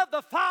of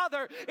the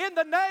Father in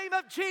the name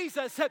of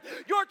Jesus.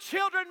 Your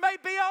children may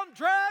be on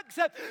drugs,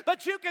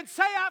 but you can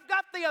say, I've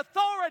got the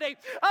authority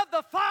of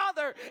the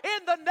Father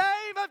in the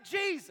name of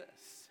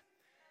Jesus.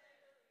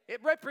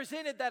 It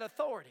represented that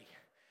authority.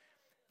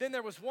 Then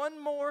there was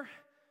one more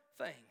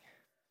thing.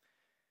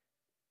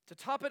 To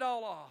top it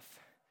all off,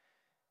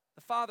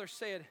 the Father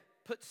said,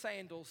 put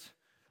sandals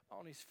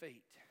on his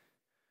feet.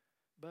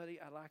 Buddy,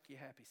 I like your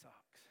happy socks.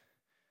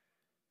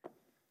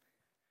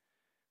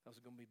 Those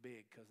are going to be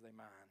big because they're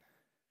mine.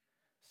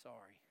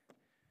 Sorry.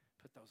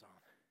 Put those on.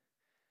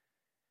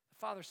 The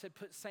Father said,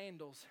 put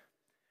sandals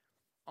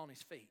on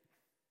his feet.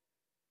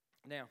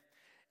 Now,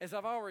 as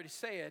I've already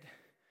said,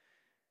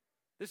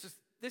 this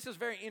is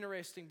very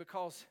interesting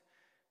because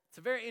it's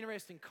a very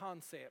interesting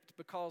concept,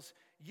 because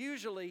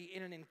usually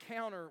in an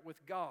encounter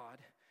with God,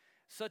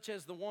 such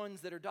as the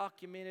ones that are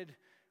documented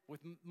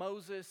with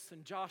Moses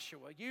and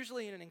Joshua,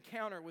 usually in an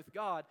encounter with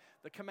God,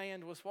 the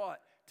command was what?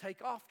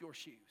 Take off your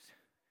shoes,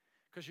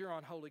 because you're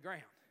on holy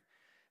ground.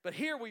 But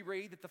here we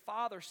read that the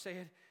Father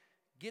said,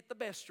 get the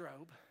best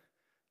robe,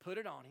 put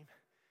it on him,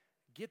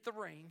 get the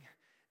ring,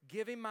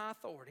 give him my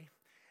authority,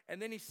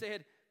 and then he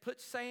said,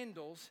 put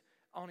sandals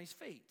on his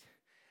feet.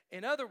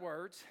 In other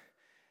words,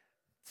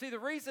 see, the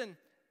reason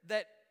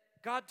that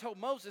God told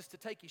Moses to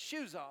take his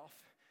shoes off,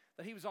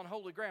 that he was on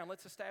holy ground,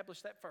 let's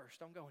establish that first.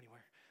 Don't go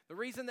anywhere. The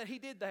reason that he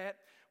did that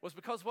was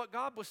because what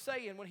God was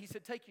saying when he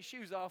said, take your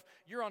shoes off,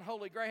 you're on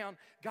holy ground,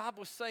 God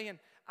was saying,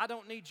 I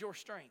don't need your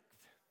strength.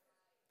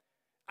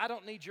 I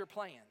don't need your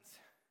plans.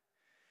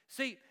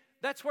 See,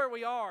 that's where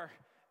we are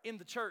in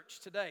the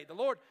church today. The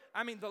Lord,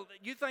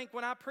 you think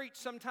when I preach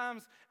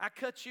sometimes I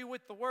cut you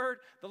with the word?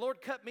 The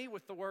Lord cut me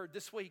with the word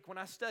this week when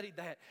I studied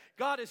that.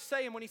 God is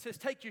saying when he says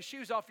take your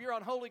shoes off, you're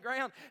on holy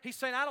ground, he's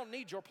saying I don't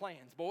need your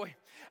plans, boy.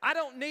 I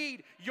don't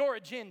need your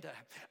agenda.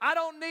 I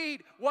don't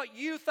need what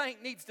you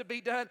think needs to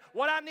be done.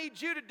 What I need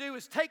you to do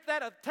is take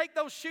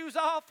those shoes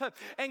off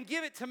and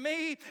give it to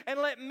me and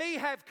let me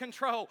have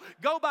control.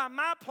 Go by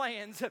my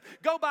plans.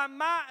 Go by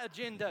my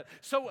agenda.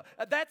 So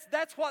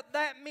that's what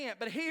that meant.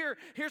 But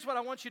here's what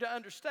I want you to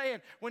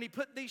understand. When he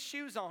put these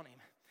shoes on him,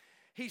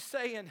 he's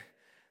saying,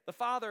 the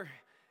Father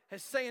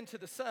is saying to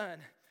the Son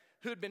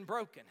who had been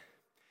broken,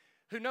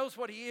 who knows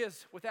what he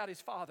is without his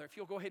Father. If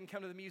you'll go ahead and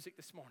come to the music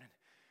this morning.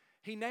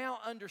 He now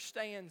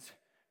understands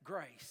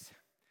grace.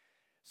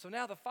 So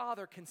now the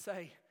Father can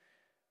say,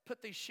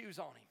 put these shoes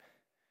on him,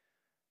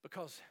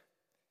 because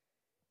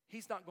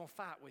he's not going to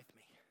fight with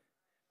me.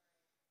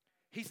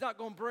 He's not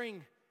going to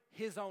bring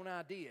his own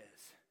ideas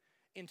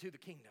into the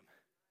kingdom.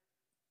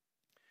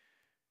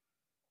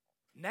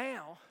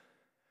 Now,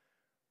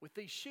 with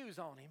these shoes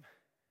on him,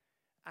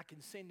 I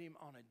can send him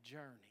on a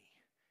journey.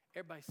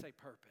 Everybody say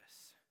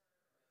purpose.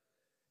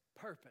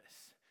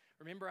 Purpose.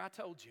 Remember I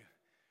told you,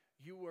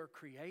 you were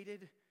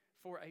created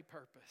for a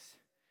purpose.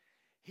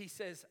 He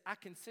says, I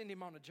can send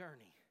him on a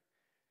journey.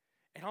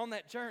 And on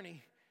that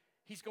journey,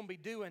 he's going to be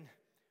doing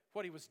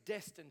what he was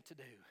destined to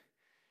do.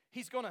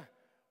 He's going to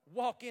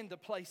walk into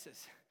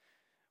places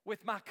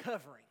with my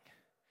covering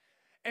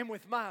and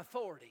with my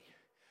authority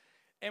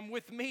and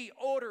with me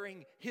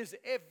ordering his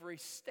every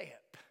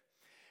step.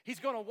 He's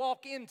going to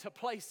walk into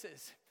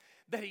places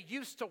that he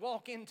used to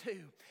walk into,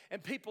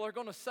 and people are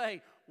going to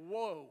say,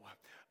 whoa,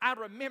 I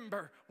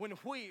remember when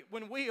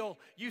Will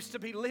used to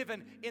be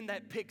living in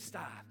that pigsty.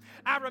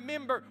 I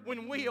remember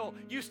when Will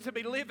used to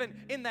be living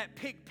in that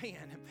pig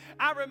pen.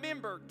 I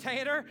remember,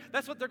 Tanner,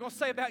 that's what they're going to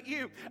say about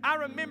you. I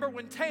remember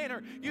when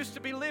Tanner used to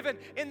be living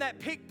in that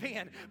pig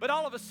pen, but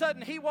all of a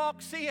sudden he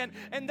walks in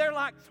and they're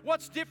like,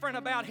 what's different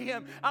about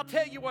him? I'll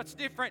tell you what's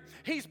different.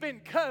 He's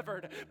been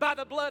covered by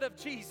the blood of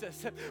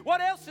Jesus.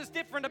 What else is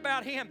different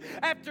about him?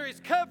 After his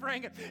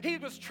covering, he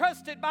was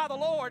trusted by the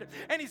Lord,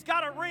 and he's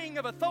got a ring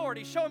of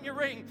authority. Show him your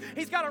ring. ring.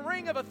 He's got a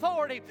ring of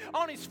authority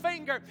on his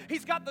finger.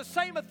 He's got the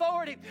same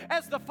authority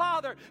as the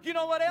Father. You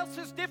know what else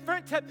is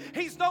different?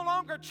 He's no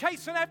longer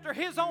chasing after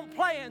his own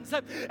plans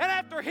and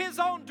after his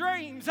own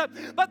dreams,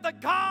 but the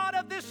God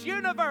of this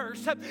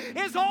universe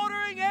is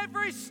ordering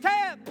every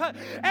step.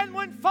 And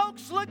when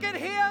folks look at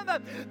him,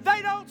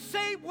 they don't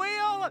see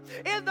Will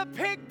in the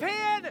pig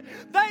pen.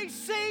 They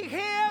see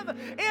him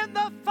in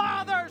the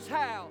Father's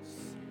house.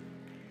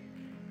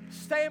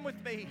 Stand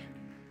with me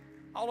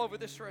all over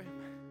this room.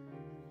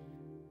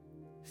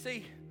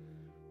 See,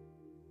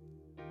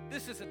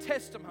 this is a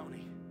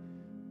testimony,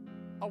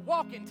 a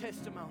walking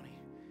testimony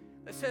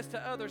that says to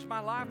others, my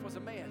life was a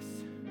mess.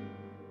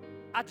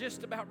 I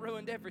just about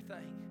ruined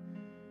everything.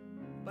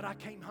 But I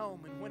came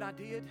home, and when I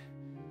did,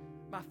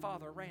 my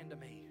Father ran to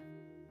me.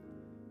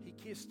 He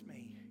kissed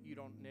me. You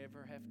don't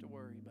never have to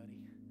worry,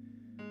 buddy.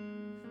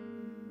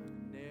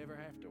 Never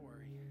have to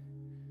worry.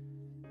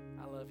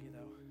 I love you,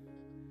 though.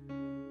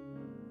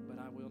 But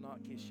I will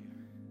not kiss you.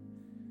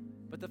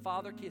 But the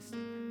Father kissed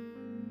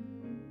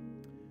him.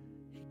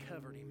 He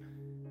covered him.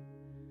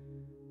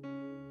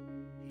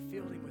 He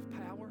filled him with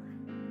power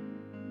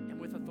and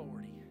with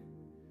authority.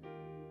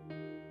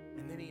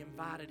 And then he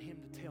invited him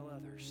to tell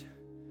others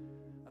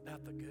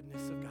about the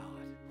goodness of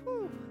God.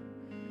 Whew.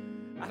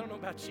 I don't know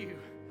about you,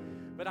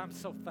 but I'm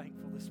so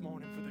thankful this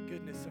morning for the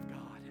goodness of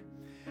God.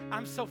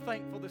 I'm so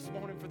thankful this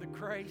morning for the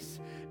grace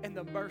and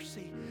the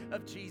mercy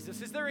of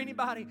Jesus. Is there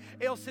anybody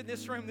else in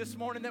this room this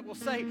morning that will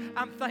say,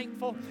 I'm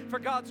thankful for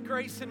God's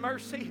grace and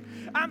mercy?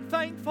 I'm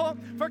thankful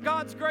for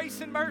God's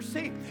grace and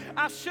mercy.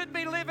 I should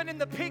be living in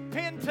the pig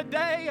pen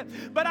today,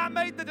 but I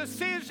made the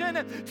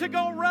decision to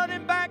go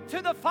running back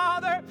to the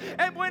Father.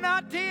 And when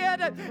I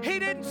did, He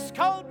didn't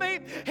scold me.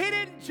 He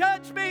didn't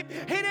judge me.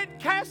 He didn't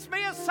cast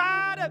me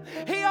aside.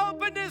 He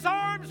opened His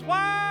arms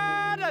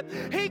wide.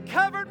 He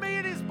covered me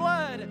in His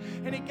blood,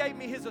 and He gave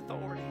me His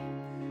authority.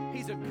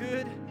 He's a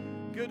good,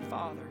 good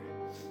Father.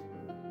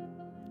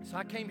 So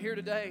I came here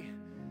today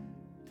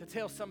to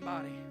tell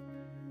somebody,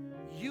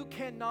 you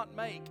cannot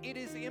make, it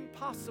is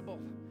impossible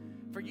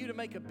for you to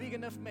make a big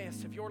enough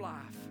mess of your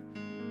life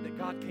that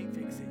God can't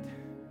fix it.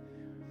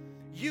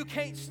 You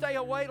can't stay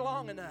away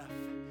long enough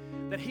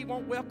that He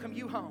won't welcome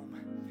you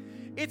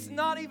home. It's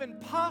not even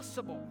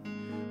possible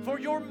for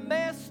your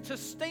mess to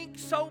stink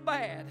so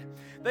bad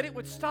that it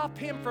would stop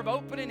Him from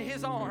opening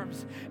His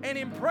arms and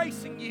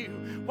embracing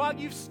you while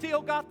you've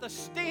still got the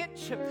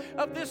stench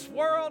of this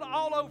world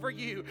all over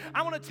you.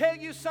 I want to tell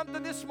you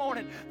something this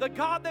morning. The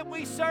God that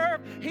we serve,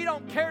 He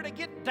don't care to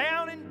get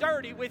down and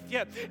dirty with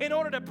you in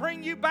order to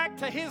bring you back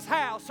to His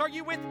house. Are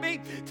you with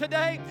me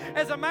today?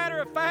 As a matter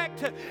of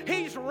fact,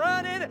 He's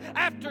running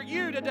after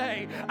you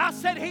today. I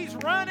said He's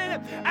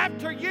running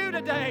after you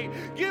today.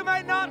 You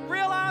may not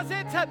realize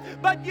it,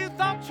 but you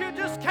thought you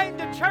just came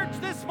to church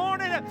this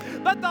morning,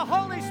 but the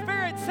Holy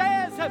Spirit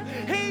says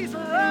He's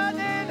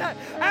running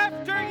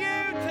after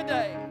you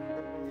today.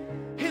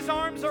 His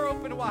arms are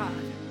open wide.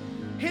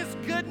 His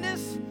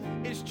goodness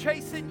is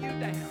chasing you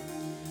down.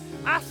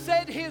 I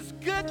said His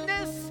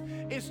goodness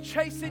is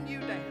chasing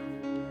you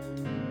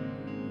down.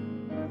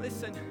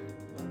 Listen,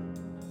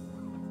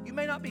 you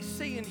may not be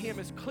seeing Him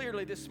as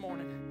clearly this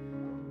morning,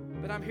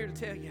 but I'm here to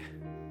tell you,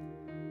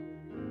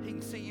 He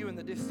can see you in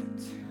the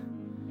distance,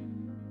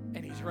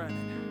 and He's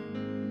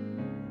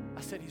running.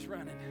 I said He's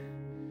running.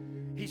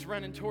 He's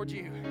running towards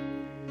you.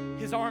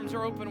 His arms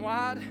are open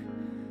wide,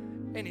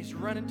 and He's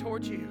running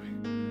towards you.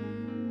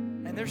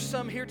 And there's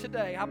some here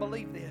today, I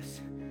believe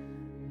this.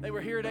 They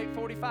were here at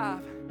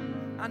 8:45.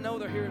 I know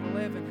they're here at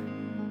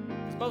 11.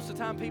 Because most of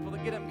the time, people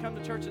that get up and come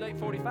to church at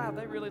 8:45,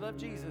 they really love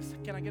Jesus.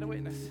 Can I get a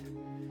witness?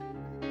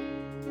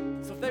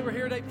 So if they were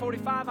here at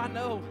 8:45, I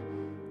know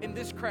in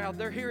this crowd,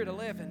 they're here at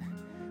 11.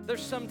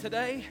 There's some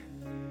today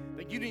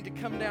that you need to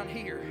come down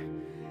here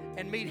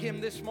and meet Him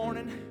this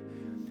morning.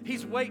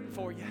 He's waiting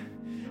for you.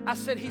 I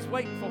said He's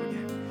waiting for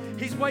you.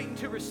 He's waiting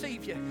to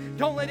receive you.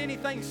 Don't let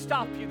anything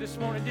stop you this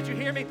morning. Did you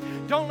hear me?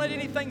 Don't let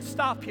anything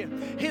stop you.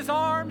 His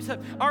arms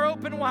are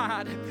open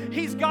wide.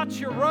 He's got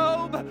your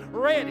robe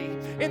ready.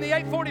 In the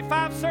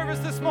 8:45 service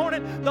this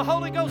morning, the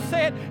Holy Ghost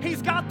said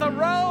He's got the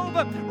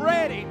robe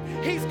ready.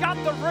 He's got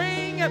the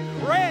ring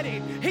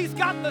ready. He's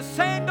got the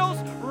sandals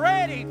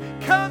ready.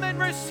 Come and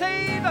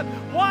receive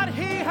what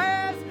He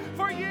has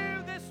for you.